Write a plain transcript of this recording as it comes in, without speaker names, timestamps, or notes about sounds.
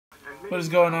What is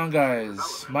going on,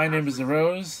 guys? My name is The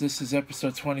Rose. This is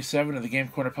episode 27 of the Game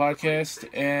Corner podcast,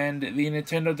 and the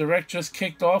Nintendo Direct just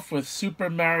kicked off with Super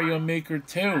Mario Maker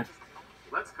 2.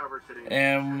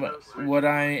 And what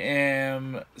I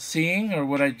am seeing, or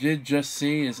what I did just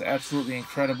see, is absolutely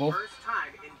incredible.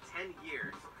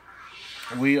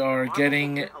 We are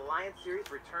getting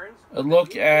a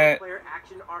look at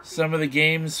some of the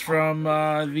games from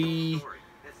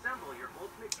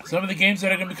some of the games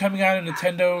that are going to be coming out on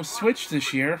Nintendo Switch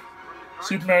this year.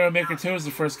 Super Mario Maker 2 is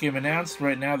the first game announced.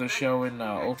 Right now they're showing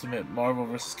Ultimate Marvel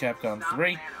vs. Capcom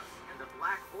 3.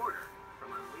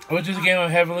 Which is a game I'm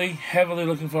heavily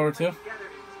looking forward to.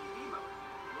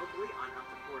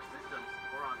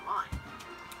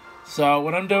 So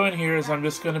what I'm doing here is I'm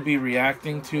just going to be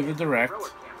reacting to the Direct.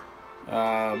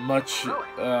 Much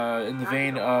in the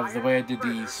vein of the way I did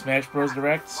the Smash Bros.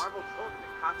 Directs.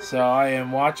 So I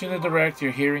am watching the Direct,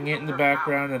 you're hearing it in the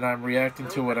background, and I'm reacting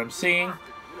to what I'm seeing.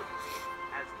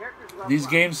 These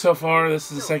games so far, this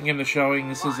is the second game they're showing.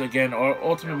 This is, again,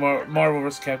 Ultimate Marvel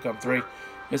vs. Capcom 3.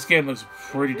 This game looks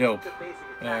pretty dope.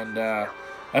 And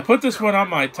I put this one on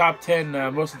my top 10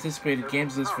 most anticipated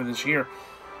games list for this year.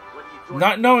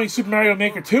 Not knowing Super Mario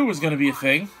Maker 2 was going to be a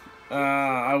thing,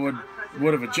 I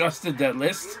would have adjusted that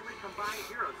list.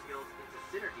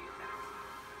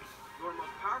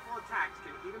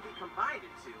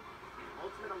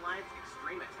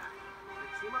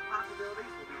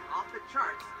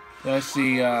 I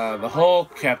see the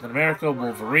Hulk, Captain America,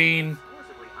 Wolverine,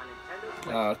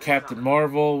 Captain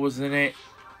Marvel was in it.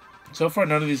 So far,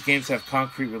 none of these games have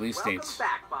concrete release dates.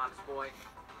 Welcome back, Box Boy.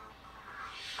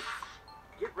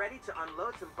 Get ready to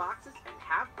unload some boxes and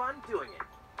have fun doing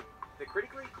it. The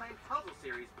critically acclaimed puzzle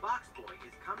series Box Boy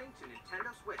is coming to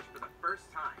Nintendo Switch for the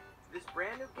first time. This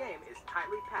brand new game is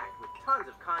tightly packed with tons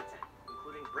of content,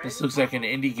 including brand This looks like an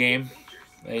indie game,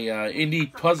 a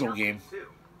indie puzzle game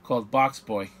called Box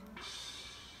Boy.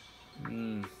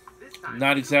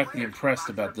 Not exactly impressed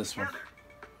about this one.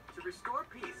 To restore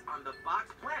peace on the Box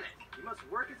Planet, you must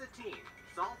work as a team,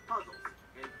 solve puzzles,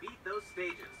 and beat those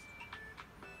stages.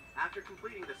 After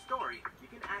completing the story, you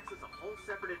can access a whole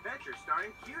separate adventure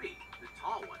starring Cutie, the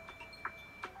tall one.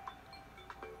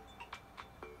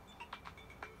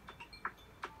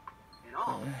 In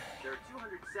all, there are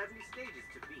 270 stages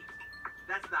to beat.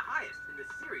 That's the highest in the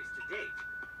series to date.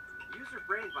 Use your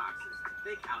brain boxes to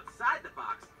think outside the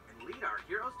box and lead our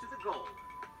heroes to the goal.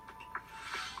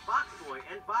 Box Boy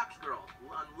and Box Girl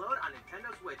will unload on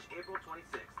Nintendo Switch April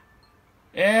 26th.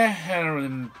 I don't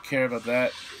really care about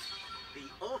that.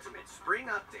 The ultimate spring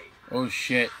update. Oh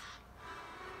shit.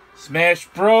 Smash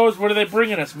Bros, what are they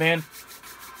bringing us, man?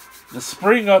 The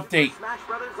spring update. Smash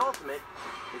Brothers Ultimate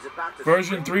is about to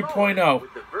version 3.0.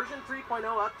 with the version 3.0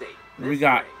 update. What we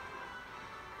got? Spring.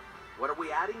 What are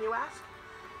we adding, you ask?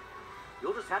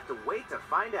 You'll just have to wait to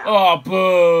find out. Oh,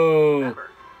 boo.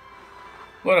 Remember,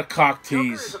 What a cock Joker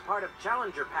tease. is a part of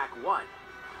Challenger Pack 1.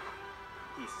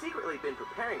 He's secretly been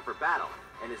preparing for battle,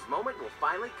 and his moment will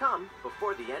finally come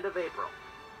before the end of April.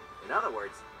 In other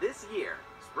words, this year,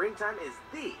 springtime is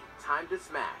the time to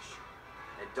smash.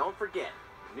 And don't forget,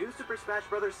 new Super Smash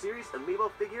Bros. Series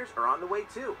amiibo figures are on the way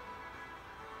too.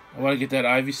 I want to get that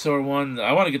Ivysaur one.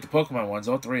 I want to get the Pokemon ones,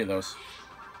 all three of those.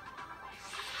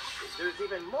 There's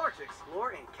even more to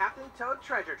explore in Captain Toad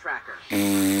Treasure Tracker.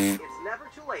 It's never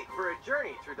too late for a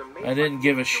journey through the main. I didn't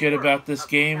give a shit about this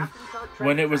game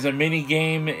when it was a mini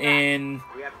game in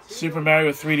Super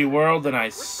Mario 3D World, and I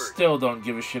still don't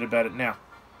give a shit about it now.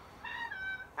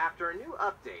 After a new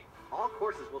update, all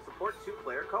courses will support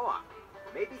 2-player co-op.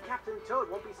 Maybe Captain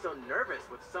Toad won't be so nervous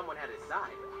with someone at his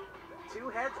side. 2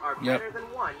 heads are better than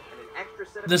 1, and an extra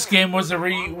set of This game was a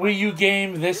Wii U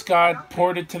game. This got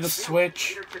ported to the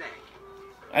Switch.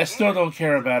 I still don't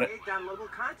care about it. Downloadable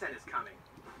content is coming.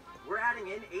 We're adding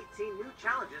in 18 new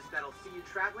challenges that'll see you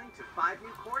traveling to 5 new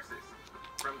courses,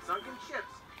 from sunken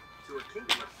ships to a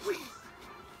kingdom of sweets,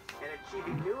 and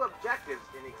achieving new objectives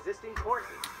in existing courses.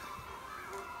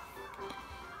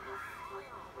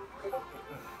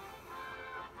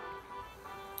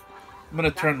 I'm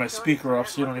going to turn my speaker off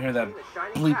so you don't hear that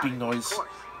bleeping noise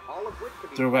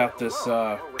throughout this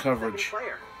coverage.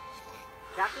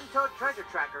 Captain Toad Treasure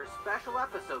Tracker's special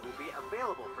episode will be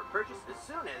available for purchase as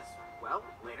soon as, well,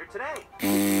 later today.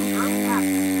 Early access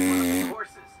is one of the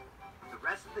courses. The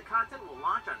rest of the content will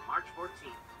launch on March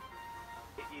 14th.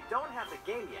 If you don't have the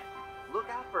game yet, look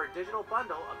out for a digital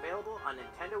bundle available on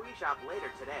Nintendo eShop later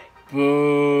today.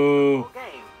 Boo. Full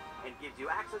game and gives you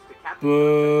access to Captain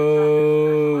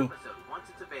Boo. Toad Treasure Tracker's special episode once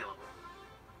it's available.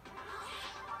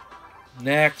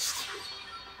 Next.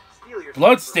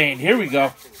 Bloodstain, here we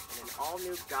go.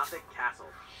 All-new Gothic castle.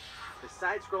 The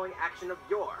side-scrolling action of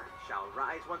yore shall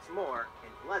rise once more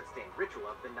in bloodstained ritual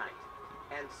of the night.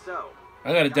 And so,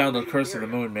 I gotta download Curse of the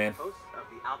Moon, man. hosts of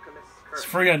the Alchemist's Curse It's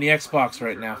free on the Xbox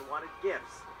right now. unwanted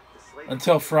gifts to slay the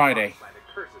Until demons Friday. caused by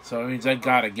the curses So of it means the I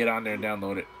gotta get on there and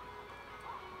download it.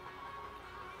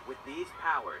 With these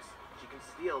powers, she can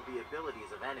steal the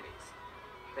abilities of enemies,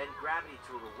 bend gravity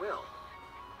to her will,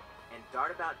 and dart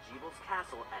about Jeebel's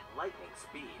castle at lightning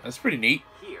speed. That's pretty neat.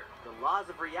 Here, the laws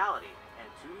of reality and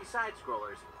 2D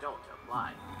side-scrollers don't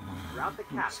apply. Throughout the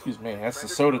castle, Excuse me, that's the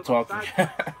Frederick soda Wilson talking.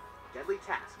 side quests, deadly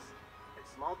tasks, and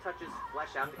small touches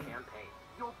flesh out the campaign.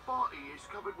 Your party is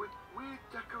covered with weird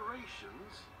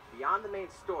decorations. Beyond the main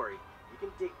story, you can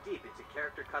dig deep into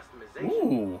character customization,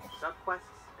 Ooh.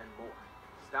 subquests, and more.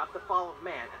 Stop the fall of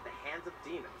man at the hands of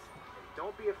demons, and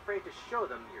don't be afraid to show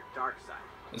them your dark side.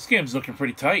 This game's looking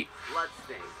pretty tight.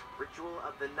 Bloodstained, Ritual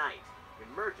of the Night,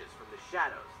 emerges from the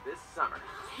shadows this summer.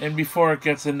 And before it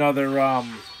gets another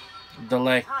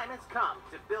delay. Time has come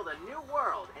to build a new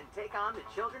world and take on the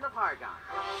children of Hargon. On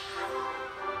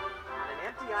an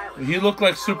empty island, He looked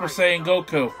like Super Saiyan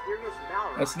Goku. mysterious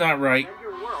Malroth That's not right. defend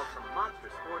your world from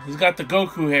monstrous forces. He's got the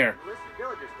Goku hair. Enlist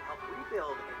villagers to help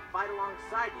rebuild and fight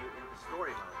alongside you in the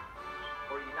story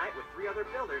mode. Or unite with 3 other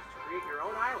builders to create your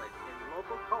own island in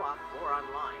local co-op or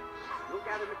online. You'll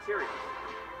gather materials,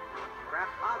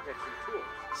 craft objects and tools,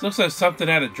 This looks like something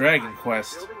out of Dragon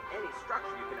Quest. building any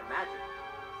structure you can imagine.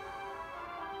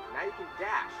 Now you can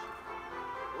dash,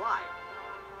 glide,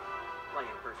 play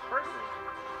in first person,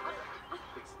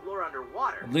 explore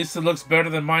underwater, At least it looks better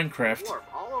than Minecraft. warp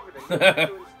all over the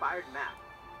Nintendo-inspired map.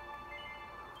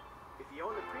 If you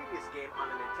own the previous game on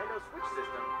a Nintendo Switch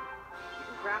system, you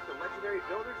can craft the legendary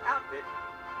builder's outfit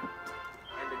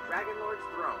and the Dragon Lord's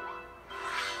throne.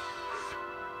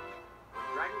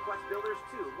 Dragon Quest Builders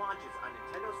 2 launches on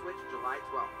Nintendo Switch July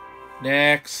 12th.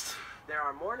 Next. There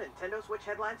are more Nintendo Switch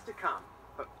headlines to come,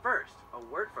 but first, a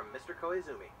word from Mr.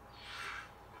 Koizumi.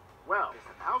 Well,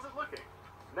 how's it looking?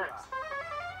 Next.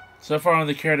 So far, I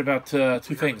only cared about 3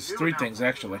 things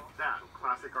actually. That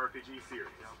classic RPG series.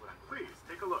 Please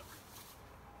take a look.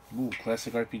 Ooh,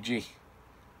 classic RPG.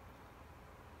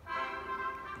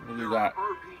 What do you got?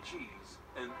 RPGs,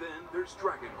 and then there's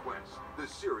Dragon Quest, the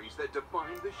series that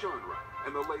defined the genre,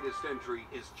 and the latest entry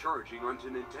is charging onto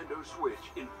Nintendo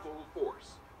Switch in full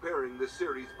force, pairing the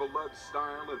series' beloved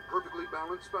style and perfectly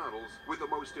balanced battles with the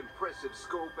most impressive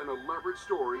scope and elaborate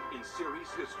story in series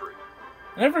history.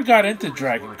 I never got into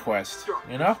Dragon Quest,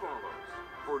 you know?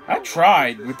 I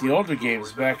tried with the older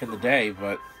games back in the day,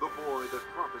 but The boy that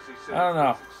prophecy says I don't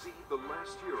know. will succeed the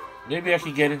last hero. maybe I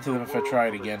could get into them if I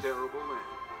tried again. Terrible land.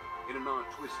 In an odd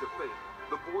twist of fate,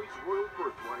 the boy's royal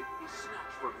birthright is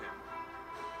snatched from him.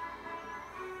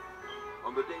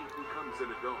 On the day he becomes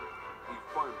an adult, he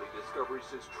finally discovers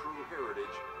his true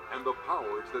heritage and the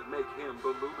powers that make him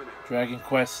the luminary. Dragon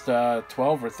Quest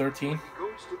 12 or 13? He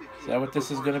goes to the Is that what this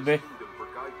is gonna be? kingdom for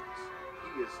guidance.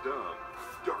 He is dubbed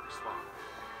Darkspawn.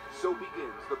 So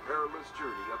begins the perilous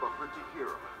journey of a hunted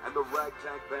hero and the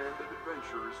ragtag band of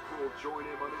adventurers who will join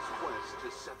him on his quest to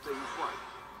set things right.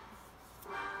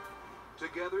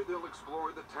 Together they'll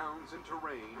explore the towns and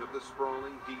terrain of the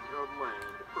sprawling, detailed land,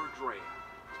 Erdrea.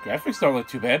 Graphics don't look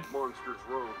too bad. Monsters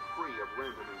roam free of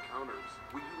random encounters.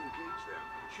 When you engage them,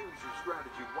 choose your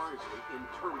strategy wisely in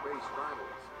turn-based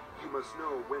battles. You must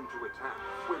know when to attack,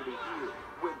 when to heal,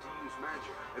 when to use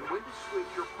magic, and when to switch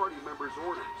your party members'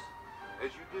 orders. As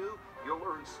you do, you'll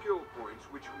earn skill points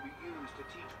which will be used to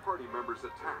teach party members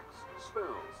attacks,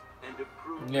 spells, and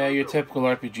improve Yeah, your abilities. typical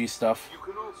RPG stuff. You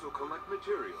can also collect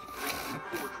materials to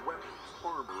forge weapons,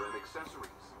 armor, and accessories.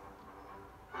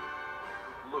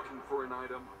 Looking for an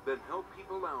item? Then help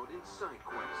people out in side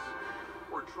quests.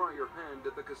 Or try your hand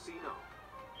at the casino.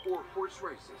 Or horse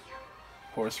racing.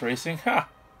 Horse racing? Ha!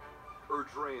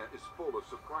 Erdrea is full of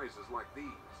surprises like these.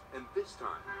 And this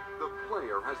time, the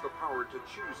player has the power to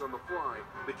choose on the fly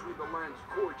between the land's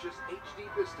gorgeous HD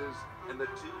vistas and the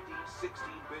 2D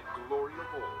 16-bit glory of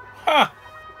old. Ha!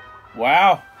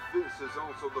 Wow. This is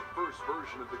also the first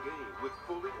version of the game with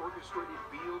fully orchestrated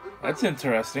field and That's battle.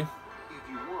 interesting. If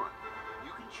you want,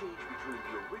 you can change between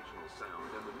the original sound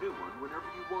and the new one whenever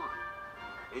you want.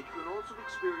 And you can also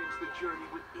experience the journey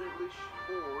with English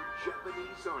or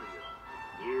Japanese audio.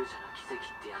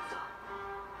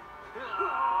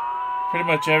 Pretty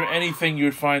much anything you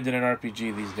would find in an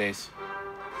RPG these days.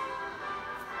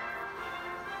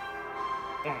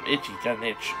 Oh, I'm itchy. Got an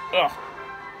itch. Ugh.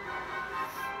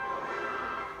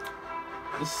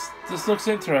 This looks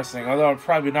interesting, although I'm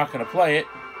probably not going to play it.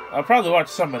 I'll probably watch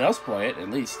someone else play it, at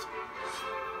least.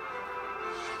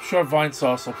 I'm sure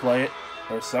Vinesauce will play it.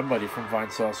 Or somebody from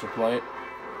Vinesauce will play it.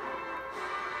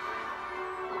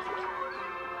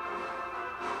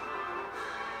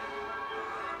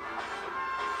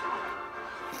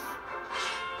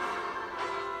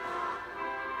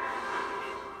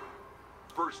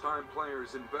 First-time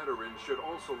players and veterans should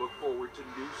also look forward to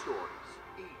new stories.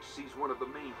 Each sees one of the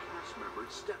main cast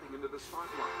members stepping into the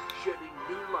spotlight, shedding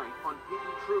new light on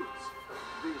hidden truths.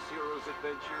 This hero's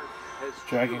adventure has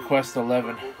Dragon Quest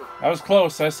 11. I was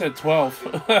close. I said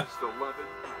 12. Echoes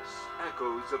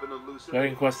of an elusive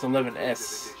Dragon Quest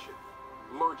 11S. edition,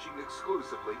 launching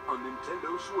exclusively on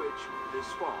Nintendo Switch this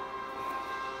fall.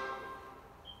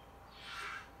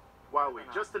 While we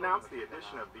just announced the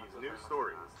addition of these new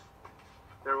stories,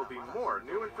 there will be more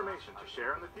new information to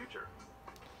share in the future.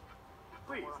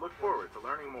 Please look forward to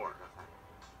learning more.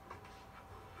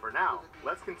 For now,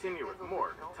 let's continue with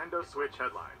more Nintendo Switch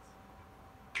headlines.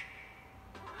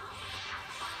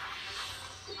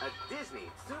 A Disney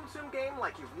Tsum Tsum game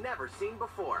like you've never seen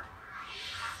before.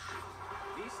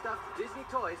 These stuffed Disney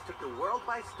toys took the world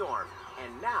by storm,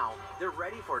 and now they're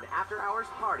ready for an after-hours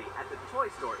party at the toy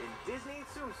store in Disney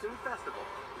Tsum Tsum Festival.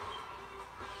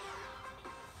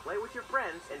 Play with your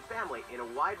friends and family in a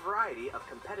wide variety of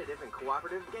competitive and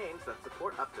cooperative games that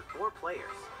support up to 4 players.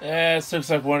 Yeah, this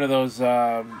looks like one of those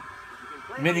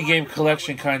minigame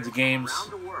collection kinds of games.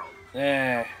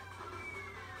 Certainly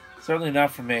not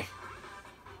for me.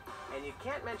 And you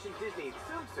can't mention Disney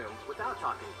Tsum Tsum without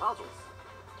talking puzzles.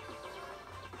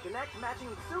 Connect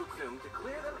matching Tsum Tsum to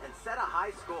clear them and set a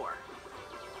high score.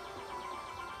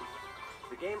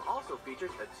 The game also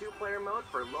features a 2-player mode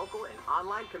for local and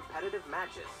online competitive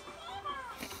matches.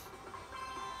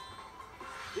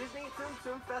 Disney Tsum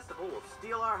Tsum Festival will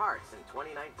steal our hearts in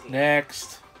 2019.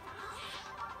 Next.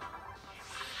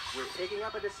 We're picking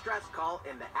up a distress call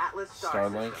in the Atlas Star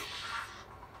Starlink. system.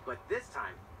 But this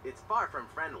time, it's far from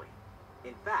friendly.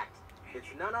 In fact, it's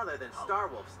none other than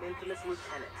Starwolf's infamous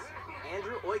lieutenants,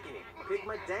 Andrew Oikonen,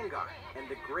 Pigma Dengar, and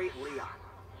the Great Leon.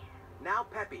 Now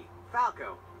Peppy,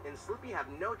 Falco, and Sloopy have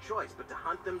no choice but to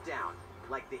hunt them down,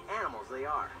 like the animals they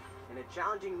are, in a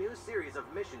challenging new series of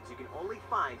missions you can only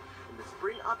find in the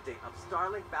spring update of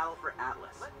Starlink Battle for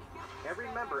Atlas. Every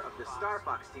member of the Star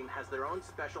Fox team has their own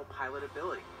special pilot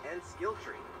ability and skill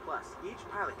tree. Plus, each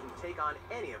pilot can take on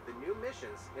any of the new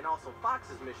missions and also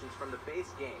Fox's missions from the base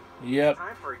game. Yep.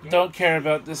 Time for a game Don't care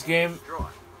about this game. destroy.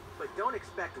 But don't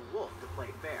expect Wolf to play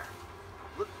fair.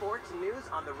 Look forward to news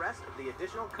on the rest of the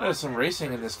additional content. There's some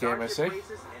racing in this game, I see.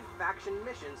 Races and faction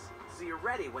missions, so you're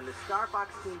ready when the Star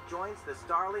Fox team joins the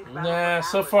Starlink Battle Nah, for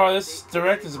so Atlas far on this Day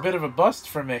direct is a bit of a bust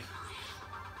for me.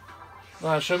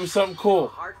 Show me something A cool.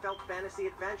 heartfelt fantasy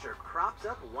adventure crops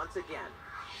up once again.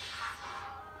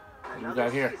 What do we Another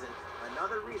got here? season,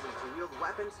 another reason to wield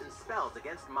weapons and spells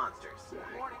against monsters.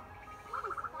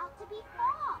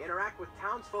 Interact with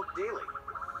townsfolk daily.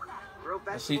 Grow I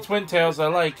vegetables see twin tails I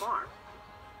like. farm.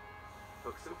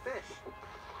 Cook some fish.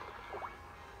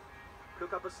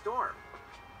 Cook up a storm.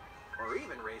 Or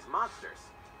even raise monsters.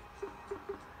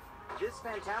 This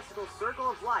fantastical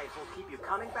circle of life will keep you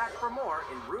coming back for more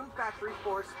in Rune Factory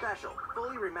 4 Special,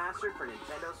 fully remastered for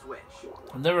Nintendo Switch.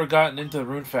 I've never gotten into the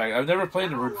Rune Factory. I've never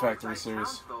played the Rune Factory series.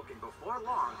 Townsfolk, and before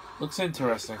long, Looks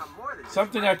interesting. become more than just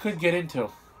Something I could get into.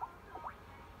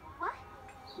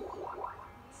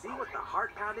 See what the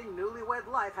heart-pounding newlywed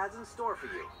life has in store for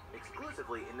you,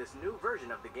 exclusively in this new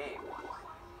version of the game.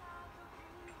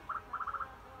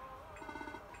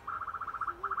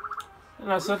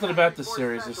 No, something about this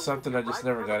series is something I just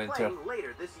never got into.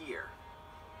 Later this year.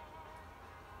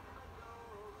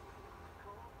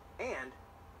 And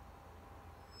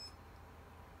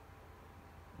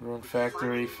Rune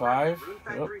Factory 5? Rune Yep.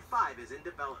 Factory 5 is in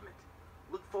development.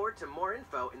 Look forward to more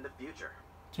info in the future.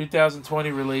 2020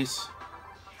 release.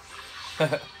 Soon,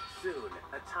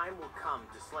 a time will come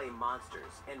to slay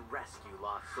monsters and rescue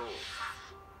lost souls.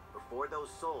 Before those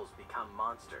souls become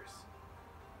monsters.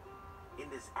 In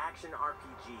this action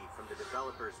RPG from the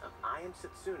developers of I Am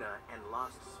Setsuna and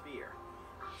Lost Sphere,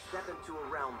 step into a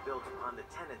realm built upon the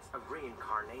tenets of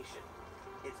reincarnation.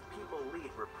 Its people lead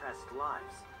repressed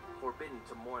lives, forbidden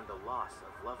to mourn the loss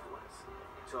of loved ones.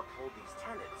 To uphold these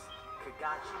tenets,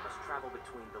 Kagachi must travel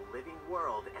between the living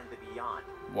world and the beyond.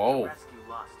 Whoa. To rescue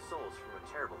lost souls from a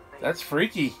terrible fate. That's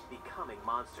freaky. Becoming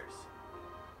monsters.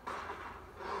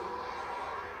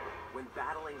 When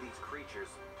battling these creatures,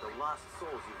 the lost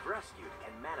souls you've rescued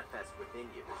can manifest within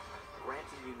you,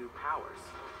 granting you new powers.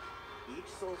 Each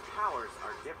soul's powers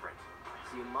are different,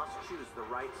 so you must choose the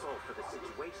right soul for the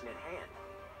situation at hand.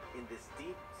 In this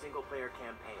deep, single-player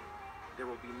campaign, there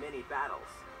will be many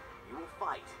battles. You will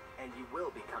fight, and you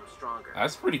will become stronger.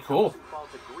 That's pretty cool. Those who fall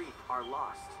to grief are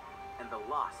lost, and the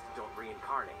lost don't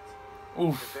reincarnate.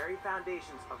 Oof. The very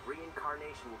foundations of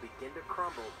reincarnation will begin to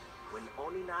crumble when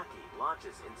Oninaki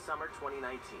launches in summer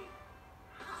 2019.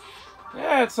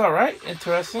 Yeah, it's alright.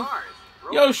 Interesting. Mars,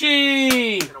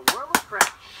 Yoshi! in a world of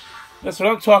crash. That's what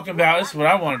I'm talking about. This is what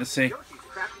I wanted to see. Yoshi's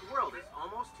Crafted World is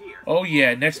almost here. Oh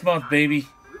yeah, next month, baby.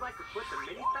 We'd like to put the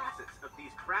many facets of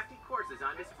these crafty courses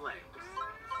on display.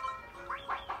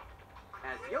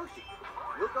 As Yoshi,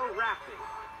 we'll go rafting,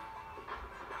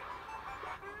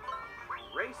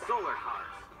 race solar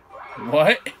cars,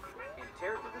 What? and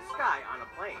tear through the sky on a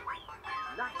plane.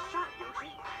 Nice shot,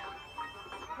 Yoshi.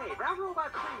 Hey, that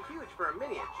robot's pretty huge for a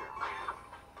miniature.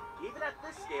 Even at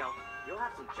this scale, you'll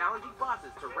have some challenging bosses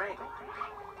to wrangle.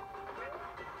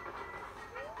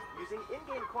 Using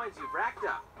in-game coins you've racked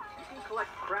up, you can collect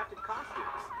crafted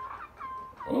costumes.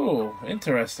 Oh,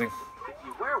 interesting. If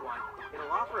you wear one,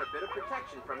 it'll offer a bit of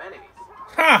protection from enemies.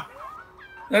 Ha!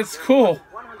 That's cool.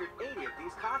 There's 180 of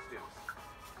these costumes,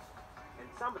 and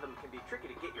some of them can be tricky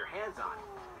to get your hands on.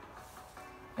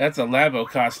 That's a Labo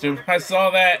costume. I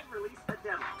saw that. We've released a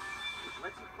demo, which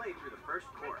lets you play through the first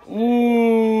course.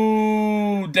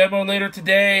 Ooh, demo later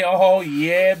today. Oh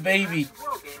yeah, baby. The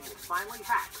World game will finally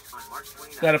hatch on March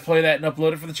 29th. Gotta play that and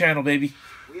upload it for the channel, baby.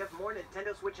 We have more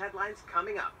Nintendo Switch headlines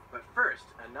coming up, but first,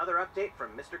 another update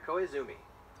from Mr. Koizumi.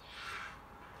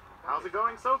 How's it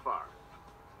going so far?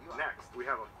 Next, we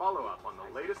have a follow-up on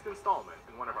the latest installment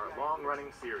in one of our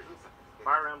long-running series,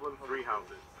 Fire Emblem Three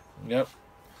Houses. Yep.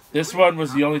 This one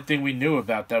was the only thing we knew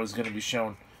about that was going to be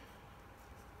shown.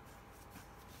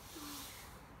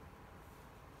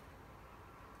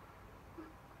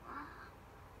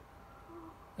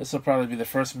 This will probably be the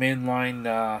first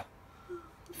mainline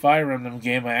Fire Emblem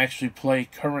game I actually play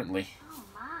currently. Oh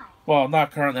my. Well,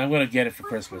 not currently. I'm going to get it for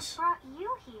Christmas. What brought you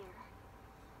here?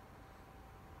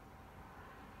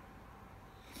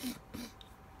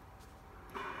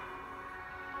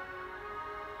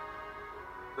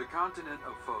 The continent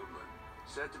of Fodlan,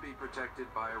 said to be protected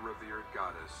by a revered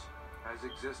goddess, has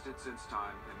existed since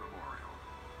time immemorial.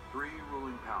 3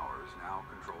 ruling powers now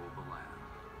control the land.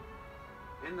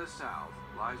 In the south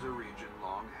lies a region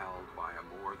long held by a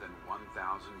more than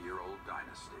 1,000-year-old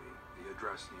dynasty, the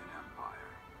Adrestian Empire.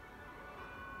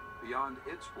 Beyond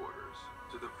its borders,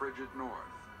 to the frigid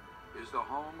north, is the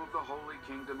home of the Holy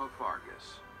Kingdom of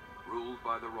Fargus, ruled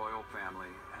by the royal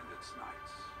family and its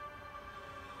knights.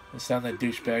 They sound like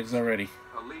douchebags already.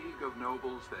 A league of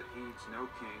nobles that heeds no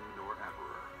king nor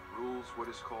emperor rules what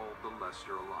is called the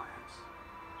Leicester Alliance.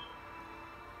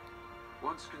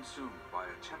 Once consumed by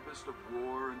a tempest of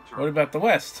war and turmoil, What about the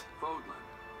West? Fodlan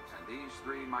and these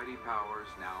 3 mighty powers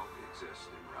now exist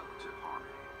in relative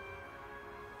harmony.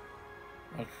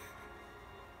 Okay.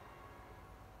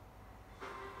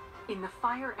 In the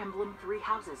Fire Emblem Three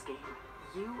Houses game,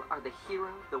 you are the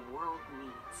hero the world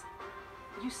needs.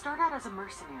 You start out as a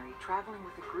mercenary traveling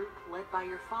with a group led by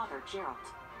your father,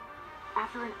 Geralt.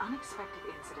 After an unexpected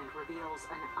incident reveals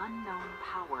an unknown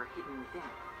power hidden within,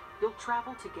 you'll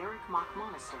travel to Garrick Mach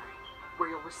Monastery, where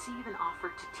you'll receive an offer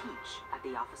to teach at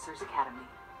the Officers' Academy.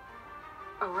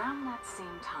 Around that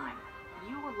same time,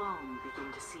 you alone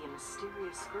begin to see a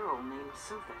mysterious girl named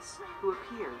Sophis, who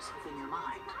appears within your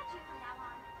mind.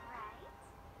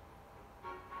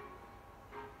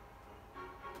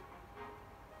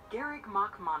 Garrick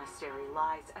Mach Monastery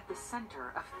lies at the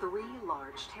center of 3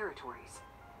 large territories.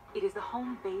 It is the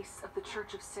home base of the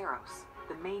Church of Seiros,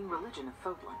 the main religion of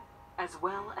Fodlan, as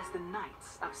well as the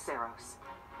Knights of Seiros.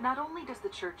 Not only does the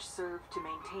church serve to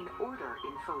maintain order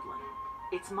in Fodlan,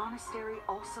 its monastery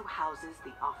also houses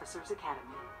the Officers'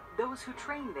 Academy. Those who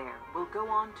train there will go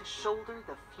on to shoulder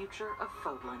the future of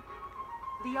Fodlan.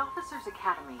 The Officers'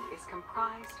 Academy is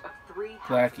comprised of 3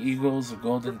 Black houses. Eagles, a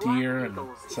Golden The Black Deer, and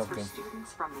Eagles is something. for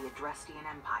students from the Adrestian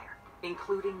Empire,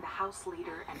 including the House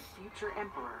Leader and future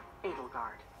Emperor,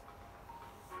 Edelgard.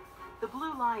 The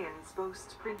Blue Lions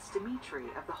boast Prince Dimitri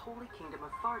of the Holy Kingdom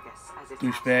of Fargus as its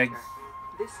Douchebag. house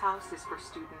leader. This house is for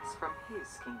students from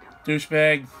his kingdom.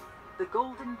 Douchebag. The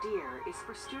Golden Deer is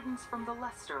for students from the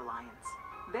Leicester Alliance.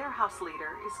 Their house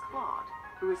leader is Claude,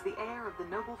 who is the heir of the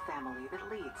noble family that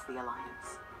leads the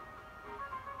Alliance.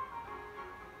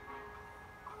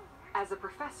 As a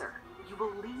professor, you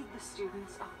will lead the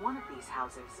students of one of these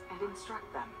houses and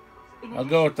instruct them. In I'll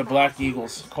go with the addition to Black house leaders,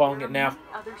 Eagles, calling there it are now. many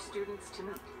other students to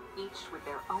meet, each with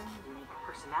their own unique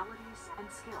personalities and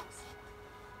skills.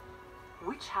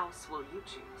 Which house will you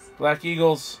choose? Black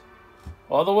Eagles.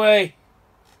 All the way.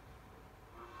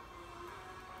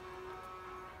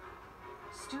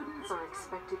 Students are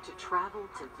expected to travel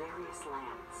to various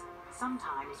lands,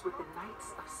 sometimes with the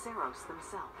Knights of Seiros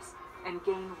themselves, and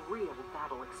gain real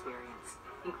battle experience,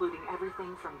 including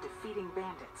everything from defeating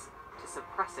bandits to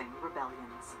suppressing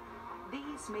rebellions.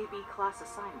 These may be class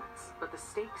assignments, but the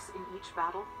stakes in each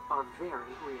battle are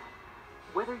very real.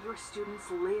 Whether your students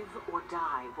live or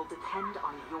die will depend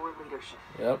on your leadership.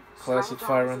 Yep, classic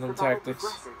Fire Emblem tactics.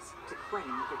 To claim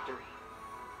victory.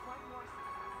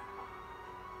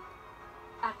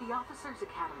 At the Officers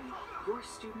Academy, your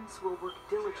students will work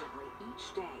diligently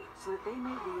each day so that they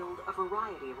may wield a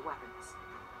variety of weapons.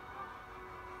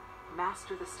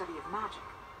 Master the study of magic,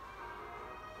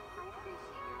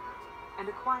 and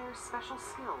acquire special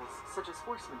skills such as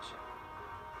horsemanship.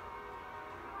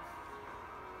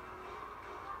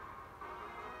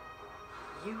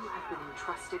 You have been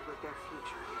entrusted with their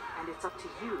future, and it's up to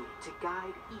you to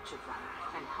guide each of them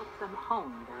and help them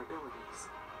hone their abilities.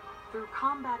 Through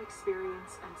combat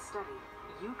experience and study,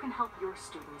 you can help your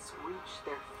students reach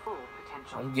their full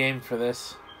potential. I'm game for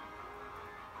this.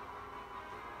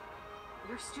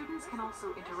 Your students can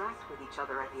also interact with each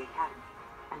other at the academy,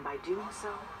 and by doing so,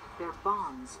 their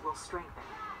bonds will strengthen,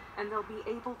 and they'll be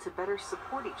able to better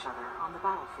support each other on the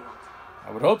battlefield.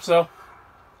 I would hope so.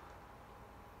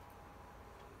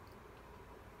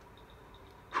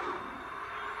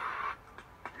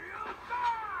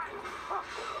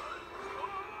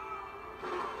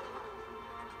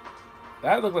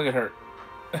 That looked like it hurt.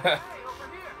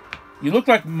 You look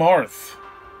like Marth.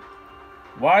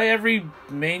 Why every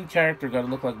main character gotta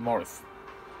look like Marth?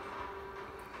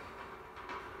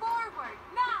 Forward,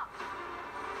 now!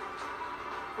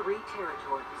 3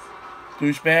 territories.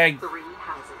 Douchebag. 3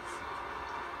 houses.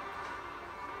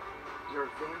 Your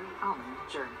very own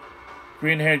journey.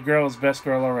 Green-haired girl is best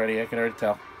girl already, I can already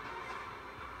tell.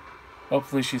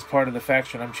 Hopefully she's part of the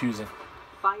faction I'm choosing.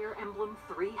 Fire Emblem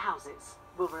Three Houses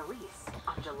will release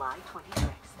on July 26th.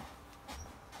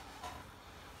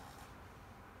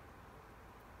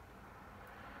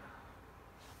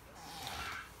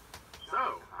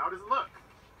 So, how does it look?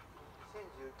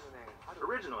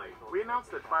 Originally, we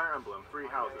announced that Fire Emblem Three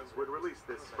Houses would release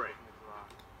this spring,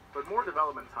 but more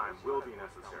development time will be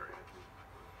necessary.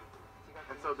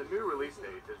 And so the new release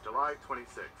date is July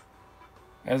 26th.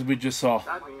 As we just saw.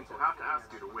 That means we'll have to ask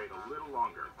you to wait a little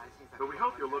longer, but we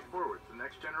hope you'll look forward to the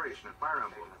next generation of Fire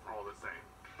Emblem all the same.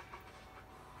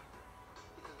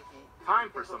 Time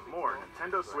for some more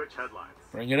Nintendo Switch headlines.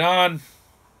 Bring it on.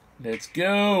 Let's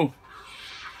go.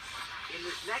 In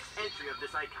this next entry of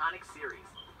this iconic series,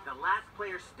 the last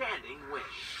player standing wins.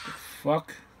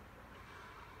 Fuck.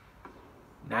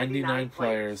 99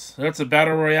 players. That's a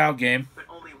battle royale game. But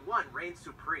only one reigns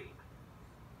supreme.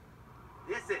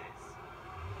 This is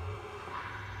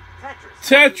Tetris.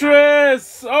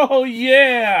 Tetris! Oh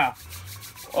yeah!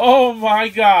 Oh my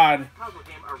god. Puzzle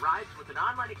game arrives with an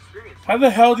online experience. How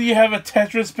the hell do you have a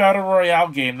Tetris battle royale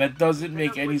game? That doesn't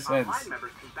make any sense. Online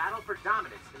members can battle for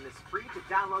dominance in this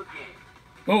free-to-download game.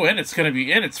 Oh, and it's gonna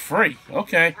be it's free.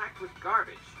 Okay. Packed with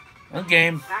garbage. I'm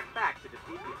game. Pack back to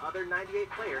defeat the other 98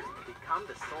 players and become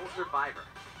the sole survivor.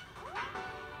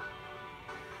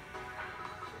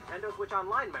 Nintendo Switch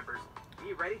Online members,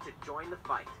 be ready to join the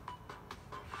fight.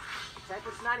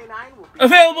 Tetris 99 will be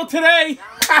Available today!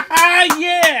 Haha,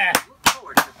 yeah! Look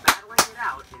forward to battling it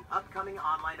out in upcoming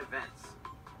online events.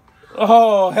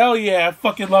 Oh, hell yeah. I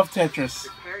fucking love Tetris.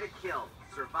 Prepare to kill,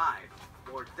 survive,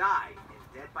 or die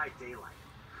in Dead by Daylight.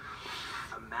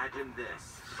 Imagine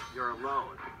this. You're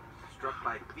alone, struck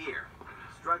by fear,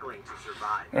 struggling to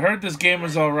survive. I heard this game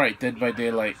was alright, Dead by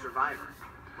Daylight. Survivor,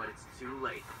 but it's too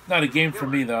late. Not a game for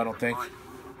me though, I don't think.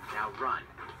 Now run.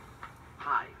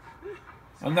 Hide.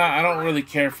 I don't really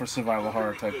care for survival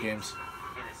horror type games.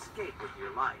 And escape with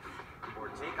your life. Or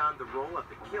take on the role of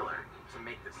the killer to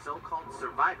make the so-called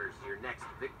survivors your next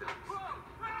victims.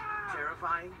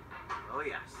 Terrifying? Oh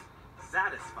yes.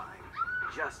 Satisfying?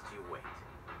 Just you wait.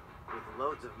 With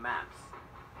loads of maps,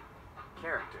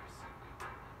 characters,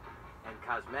 and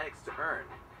cosmetics to earn,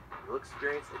 you'll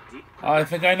experience a deep... I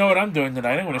think I know what I'm doing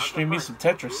tonight. I'm going to stream me some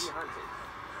Tetris.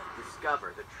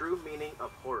 Discover the true meaning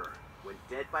of horror when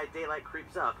Dead by Daylight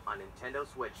creeps up on Nintendo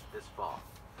Switch this fall.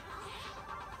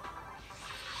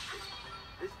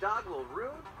 This dog will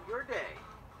ruin your day.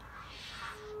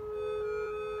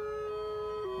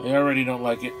 I already don't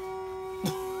like it.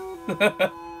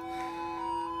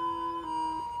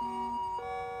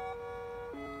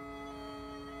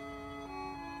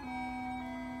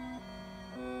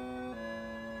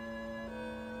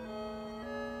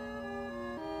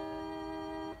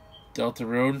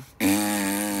 Deltarune.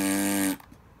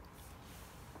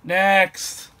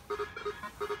 Next.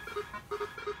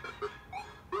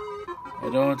 I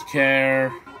don't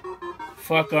care.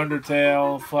 Fuck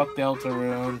Undertale. Fuck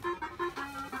Deltarune.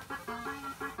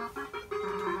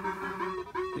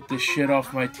 Get this shit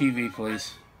off my TV,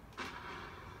 please.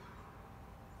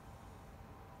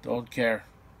 Don't care.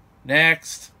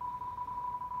 Next.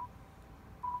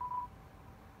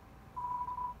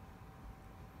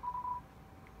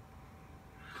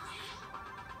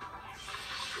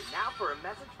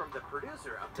 from the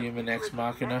producer of the Demon Ex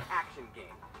Machina. action game,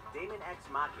 Demon Ex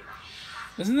Machina.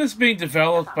 Isn't this being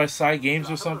developed by Psy Games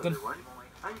or something? Hello, everyone.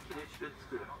 I'm Kenichi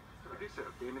Fitzgerald, producer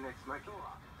of Demon Ex Machina,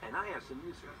 and I have some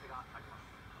news for you.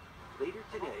 Later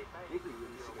today, they'll be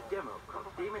releasing a demo called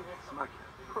Demon Ex Machina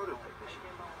Prototype Mission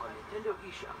on Nintendo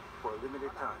eShop for a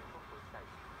limited time.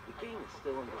 The game is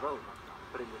still in development,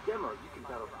 but in the demo you can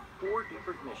battle 4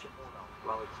 different missions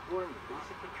while exploring the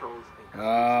basic controls and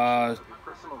customizations of your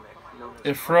personal mech known as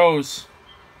It froze.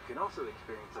 You can also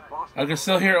experience a boss I can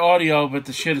still hear audio, but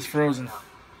the shit is frozen.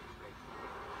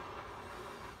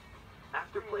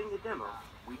 After playing the demo,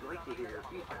 we'd like to hear your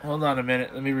feedback. Hold on a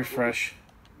minute. Let me refresh.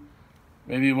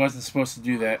 Maybe it wasn't supposed to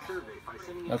do that.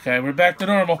 Okay, we're back to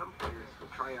normal. Some players will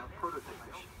try out prototype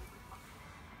mission.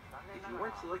 If you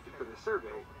weren't selected for the survey,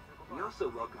 we also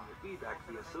welcome your feedback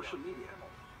via social media.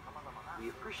 We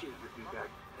appreciate your feedback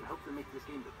and hope to make this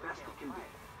game the best it can be.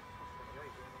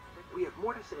 We have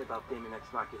more to say about Demon Ex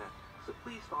Machina, so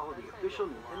please follow the official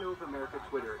Nintendo of America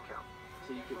Twitter account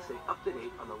so you can stay up to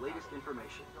date on the latest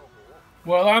information.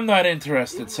 Well, I'm not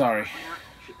interested, sorry.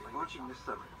 Should be launching this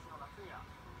summer.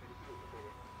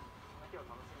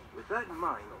 With that in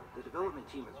mind, the development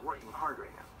team is working hard right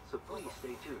now, so please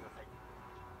stay tuned.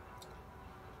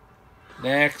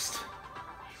 Next.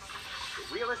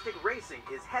 Realistic racing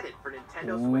is headed for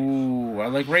Nintendo Switch. Ooh, I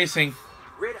like racing.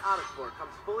 Grid Autosport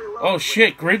comes fully loaded. Oh with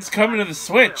shit, Grid's coming to the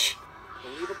Switch.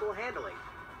 Believable handling.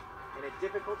 And a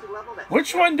difficulty level that's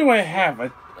Which one do I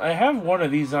have? I have one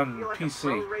of these on feel like a PC.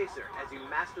 pro racer as you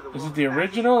master the Is it world's the fastest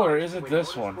original or cars is it win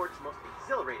this one? motorsport's most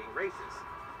exhilarating races.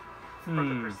 From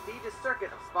the prestigious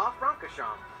circuit of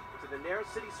Spa-Francorchamps to the narrow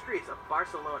city streets of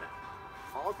Barcelona.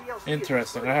 All DLC is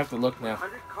Interesting, I included. have to look now.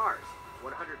 100 cars,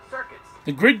 100 circuits.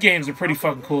 The Grid games are pretty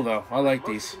fucking cool though. I like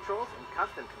motion these. controls and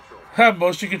custom controls. Ha,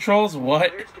 motion controls?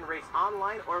 What? Players can race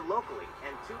online or locally,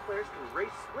 and 2 players can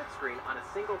race split screen on a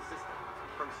single system.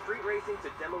 From street racing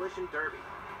to demolition derby.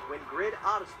 Win Grid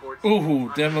Autosports. Ooh,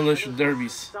 on demolition Nintendo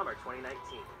derbies. Summer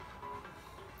 2019.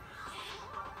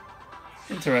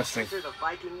 Interesting. Enter the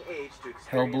Viking Age to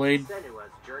experience Hellblade.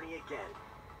 Senua's journey again,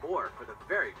 or for the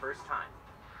very first time.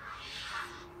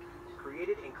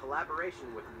 Created in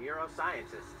collaboration with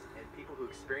neuroscientists and people who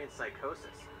experience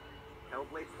psychosis,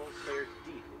 Hellblade pulls players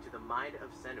deep into the mind of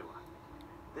Senua.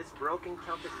 This broken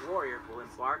Celtic warrior will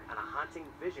embark on a haunting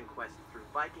vision quest through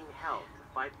Viking hell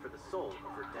to fight for the soul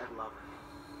of her dead lover.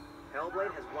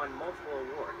 Hellblade has won multiple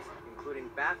awards, including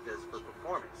BAFTAs for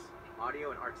performance,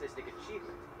 audio and artistic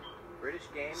achievement. British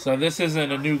Games. So this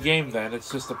isn't a new game then,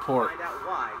 it's just a port. Find out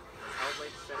why when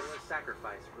Hellblade Senua's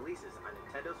Sacrifice releases on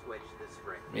Nintendo Switch this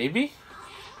spring. Maybe?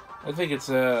 I think it's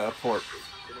a port.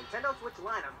 The Nintendo Switch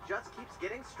lineup just keeps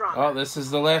getting stronger. Oh, this is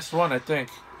the last one, I think.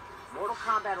 Mortal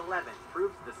Kombat 11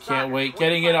 proves the Can't saga wait.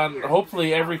 Getting it on 25 years hopefully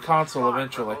into every the console far from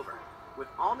eventually. over. With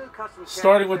all new custom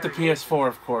Starting with character the variations, PS4,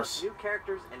 of plus course. new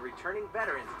characters and returning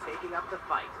veterans taking up the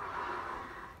fight.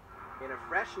 In a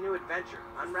fresh new adventure,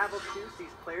 Unravel 2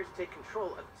 sees players take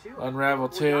control of 2 Unravel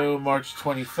multiple 2, Yarnies. March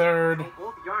 23rd. Play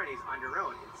both Yarnies on your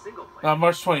own in single player.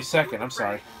 March 22nd, I'm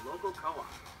sorry. And local co-op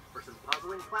for some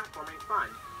puzzling platforming fun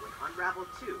when Unravel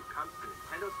 2 comes to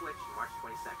Nintendo Switch March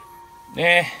 22nd.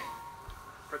 Eh.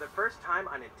 For the first time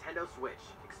on Nintendo Switch,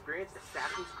 experience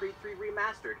Assassin's Creed 3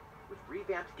 Remastered with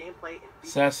revamped gameplay and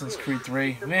Assassin's Creed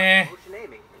 3, systems meh. like motion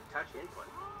aiming and touch input.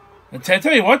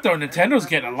 Tell you what though, Nintendo's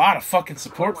getting a lot of fucking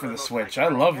support for the Switch. I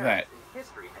love that.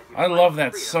 I love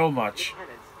that so much.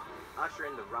 Usher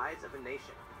in the rise of a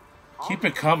nation. Keep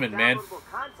it coming, man.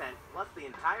 Downloadable content plus the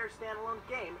entire standalone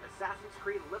game, Assassin's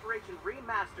Creed Liberation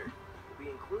Remastered, will be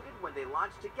included when they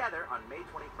launch together on May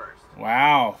 21st.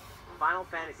 Wow. Final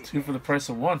Fantasy 2 for the price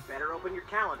of 1. Better open your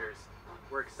calendars.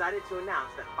 We're excited to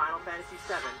announce that Final Fantasy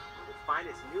VII will find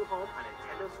its new home on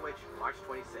Nintendo Switch March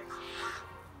 26th.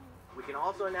 We can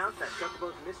also announce that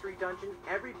Chocobo's Mystery Dungeon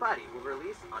Everybody will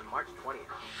release on March 20th.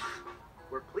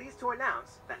 We're pleased to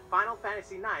announce that Final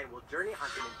Fantasy IX will journey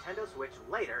onto Nintendo Switch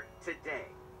later today.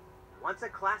 Once a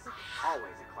classic, always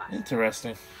a classic.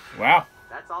 Interesting. Wow.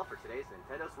 That's all for today's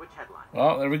Nintendo Switch headline.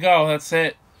 Well, there we go. That's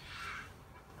it.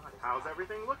 How's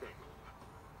everything looking?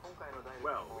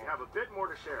 Well, we have a bit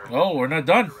more to share. Oh, we're not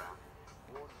done.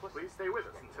 Please stay with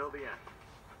us until the end.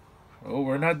 Oh,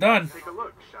 we're not done. Take a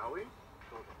look, shall we?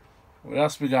 What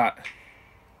else we got?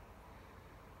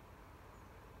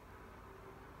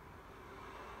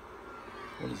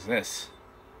 What is this?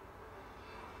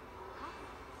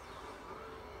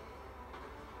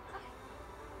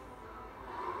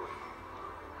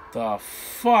 The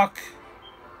fuck?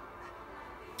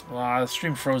 The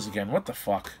stream froze again. What the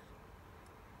fuck?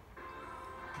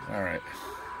 Alright.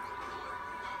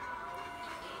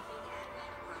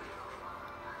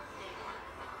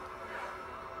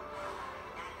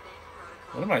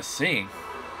 What am I seeing?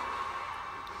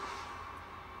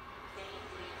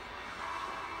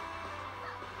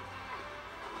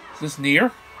 Is this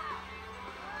Nier?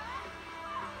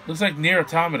 Looks like Nier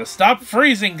Automata. Stop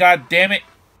freezing, god damn it!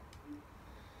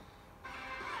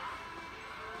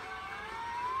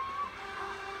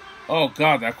 Oh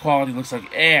god, that quality looks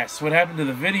like ass. What happened to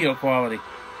the video quality?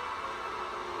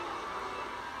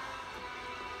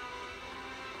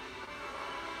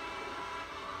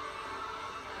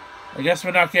 I guess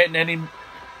we're not getting any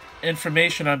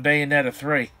information on Bayonetta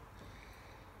 3.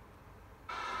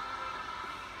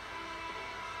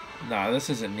 Nah, this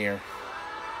isn't Nier.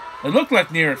 It looked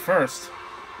like Nier at first.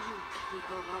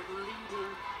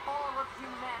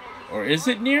 Or is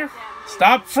it Nier?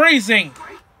 Stop freezing!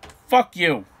 Fuck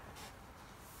you!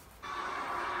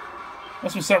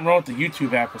 Must be something wrong with the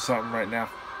YouTube app or something right now.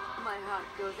 My heart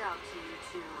goes out to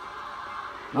you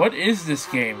too. What is this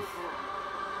game?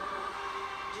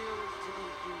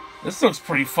 This looks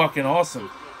pretty fucking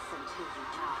awesome.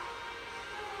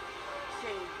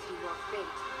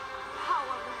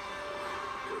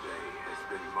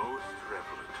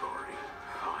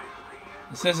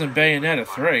 This isn't Bayonetta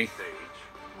 3.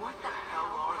 What the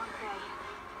hell are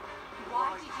they?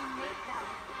 Why did you make them?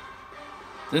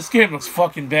 This game looks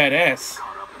fucking badass.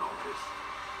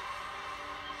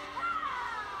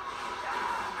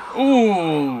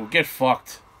 Ooh, get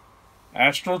fucked.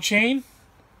 Astral Chain?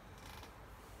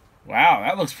 Wow,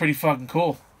 that looks pretty fucking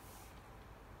cool.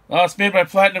 Oh, it's made by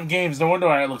Platinum Games. No wonder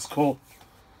why it looks cool.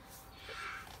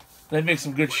 They make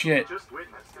some good shit. Just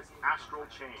witnessed is Astral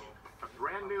Chain, a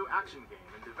brand new action game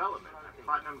in development at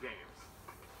Platinum Games.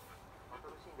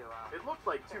 It looked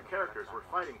like two characters were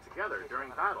fighting together during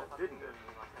battle, didn't it?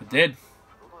 It did.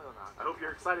 I hope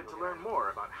you're excited to learn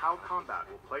more about how combat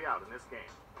will play out in this game.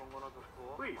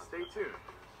 Please stay tuned.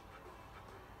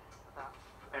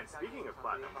 And speaking of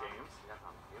Platinum Games,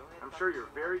 I'm sure you're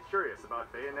very curious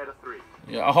about Bayonetta 3.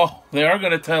 Yeah, oh, they are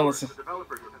going to tell us. The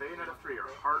developers of Bayonetta 3 are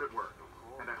hard at work,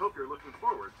 and I hope you're looking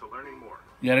forward to learning more.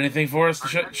 You got anything for us to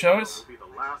show us? Will be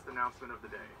the last announcement of the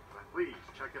day. Please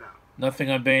check it out. Nothing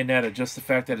on Bayonetta, just the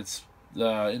fact that it's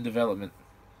in development.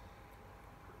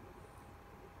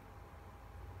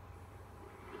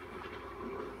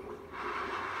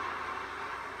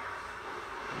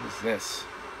 What is this?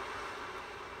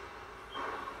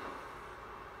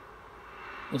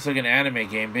 Looks like an anime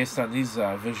game based on these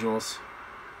visuals.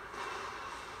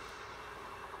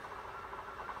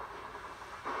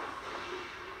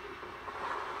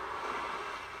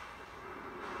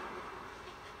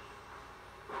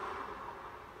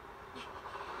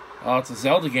 Oh, it's a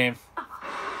Zelda game.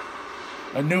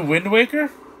 A new Wind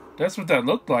Waker? That's what that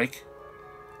looked like.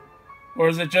 Or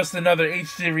is it just another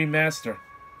HD remaster?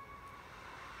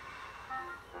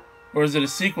 Or is it a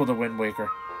sequel to Wind Waker?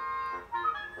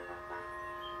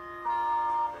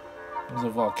 There's a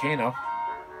volcano.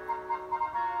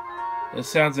 This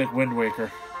sounds like Wind Waker.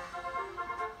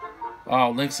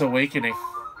 Oh, Link's Awakening.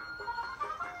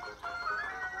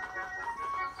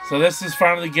 So this is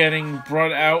finally getting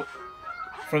brought out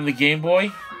from the Game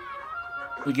Boy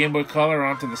Color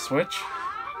onto the Switch.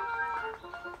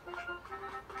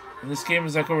 And this game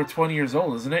is like over 20 years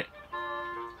old, isn't it?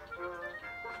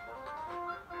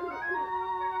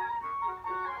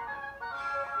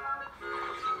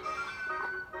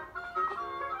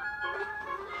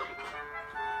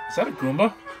 Is that a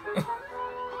Goomba?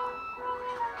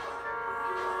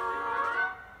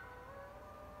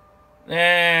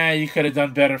 You could have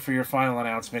done better for your final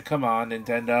announcement. Come on,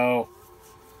 Nintendo.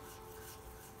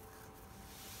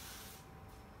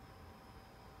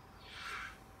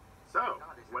 So,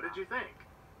 what did you think?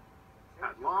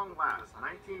 At long last,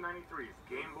 1993's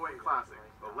Game Boy Classic,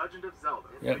 The Legend of Zelda.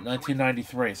 Yep,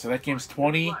 1993. So that game's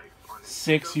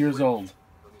 26 years old.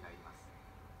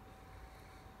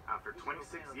 After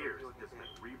 26 years, it's been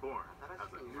reborn as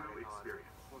a new experience,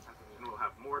 and we'll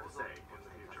have more to say in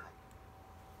the future.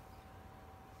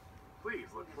 Please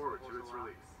look forward to its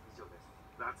release.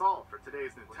 That's all for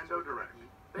today's Nintendo Direct.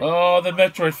 Oh, the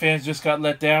Metroid fans just got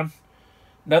let down.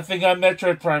 Nothing on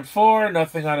Metroid Prime 4,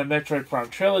 nothing on a Metroid Prime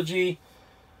trilogy,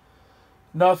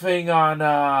 nothing on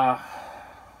a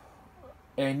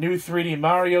new 3D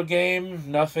Mario game,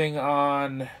 nothing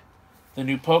on the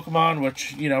new Pokemon,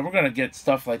 which, you know, we're going to get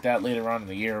stuff like that later on in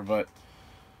the year, but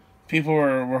people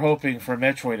were hoping for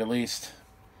Metroid at least.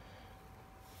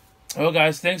 Well,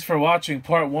 guys, thanks for watching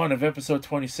part 1 of episode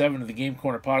 27 of the Game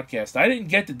Corner podcast. I didn't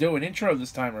get to do an intro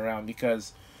this time around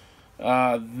because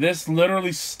this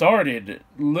literally started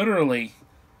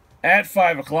at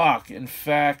 5 o'clock. In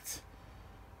fact,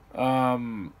 I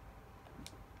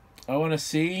want to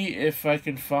see if I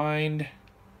can find...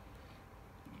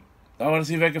 I want to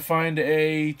see if I can find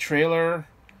a trailer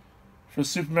for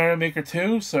Super Mario Maker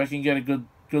 2 so I can get a good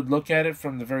look at it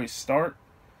from the very start.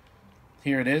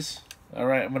 Here it is.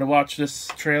 Alright, I'm going to watch this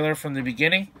trailer from the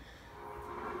beginning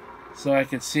so I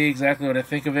can see exactly what I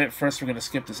think of it. First, we're going to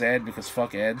skip this ad because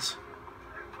fuck ads.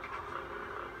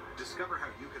 Discover how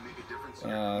you can make a difference in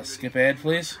your community. Skip ad,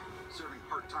 please. Serving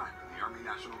part-time in the Army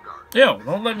National Guard. Yo,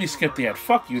 don't let me skip the ad.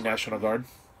 Fuck you, National Guard.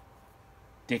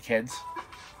 Dickheads.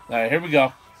 Alright, here we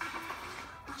go.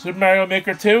 Super Mario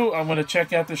Maker 2. I'm going to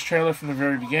check out this trailer from the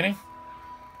very beginning.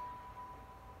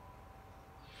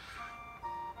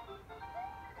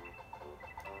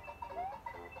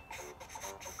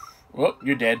 Whoop,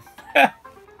 you're dead.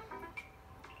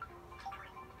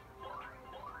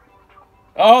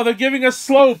 Oh, they're giving us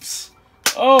slopes.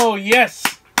 Oh, yes.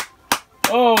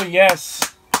 Oh,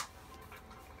 yes.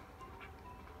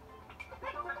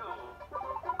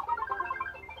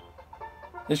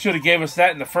 They should have gave us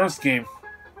that in the first game.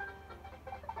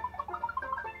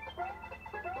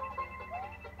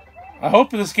 I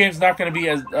hope this game's not going to be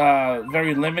as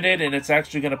very limited and it's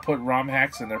actually going to put ROM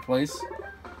hacks in their place.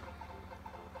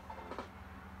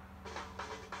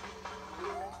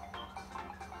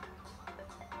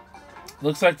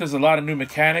 Looks like there's a lot of new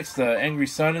mechanics. The Angry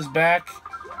Sun is back.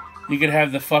 You could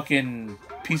have the fucking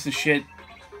piece of shit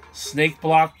snake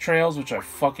block trails, which I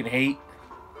fucking hate.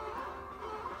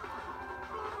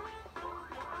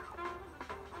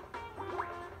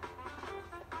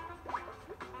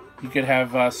 You could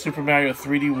have Super Mario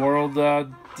 3D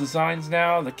World designs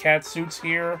now. The cat suits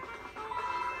here.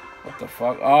 What the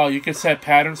fuck? Oh, you can set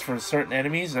patterns for certain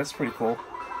enemies. That's pretty cool.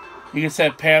 You can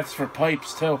set paths for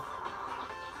pipes, too.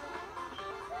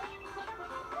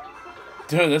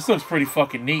 Dude, this looks pretty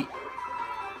fucking neat.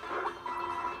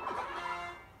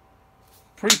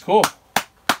 Pretty cool.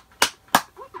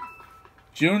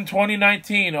 June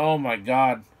 2019. Oh my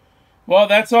god. Well,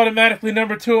 that's automatically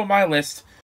number 2 on my list.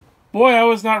 Boy, I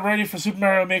was not ready for Super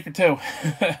Mario Maker 2.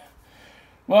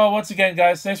 Well, once again,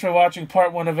 guys, thanks for watching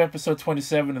part 1 of episode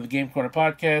 27 of the Game Corner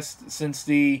podcast. Since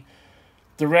the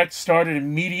Direct started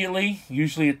immediately,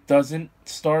 usually it doesn't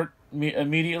start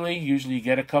immediately. Usually you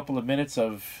get a couple of minutes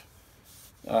of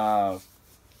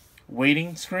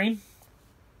waiting screen.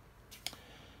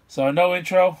 So no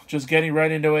intro, just getting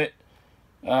right into it.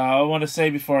 I want to say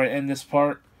before I end this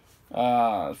part,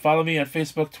 follow me on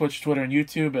Facebook, Twitch, Twitter, and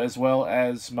YouTube, as well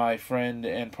as my friend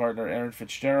and partner Erin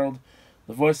Fitzgerald,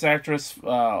 the voice actress.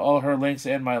 All her links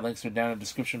and my links are down in the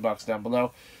description box down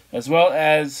below, as well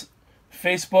as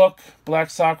Facebook, Black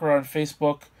Sakura on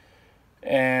Facebook.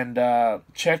 And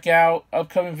check out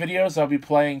upcoming videos. I'll be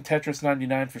playing Tetris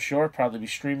 99 for sure. Probably be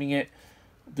streaming it,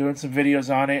 doing some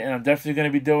videos on it. And I'm definitely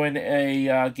going to be doing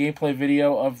a gameplay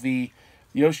video of the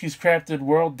Yoshi's Crafted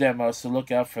World demo, so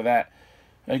look out for that.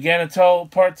 Again, until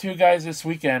part 2, guys, this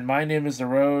weekend, my name is The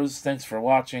Rose. Thanks for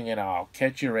watching, and I'll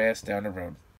catch your ass down the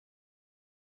road.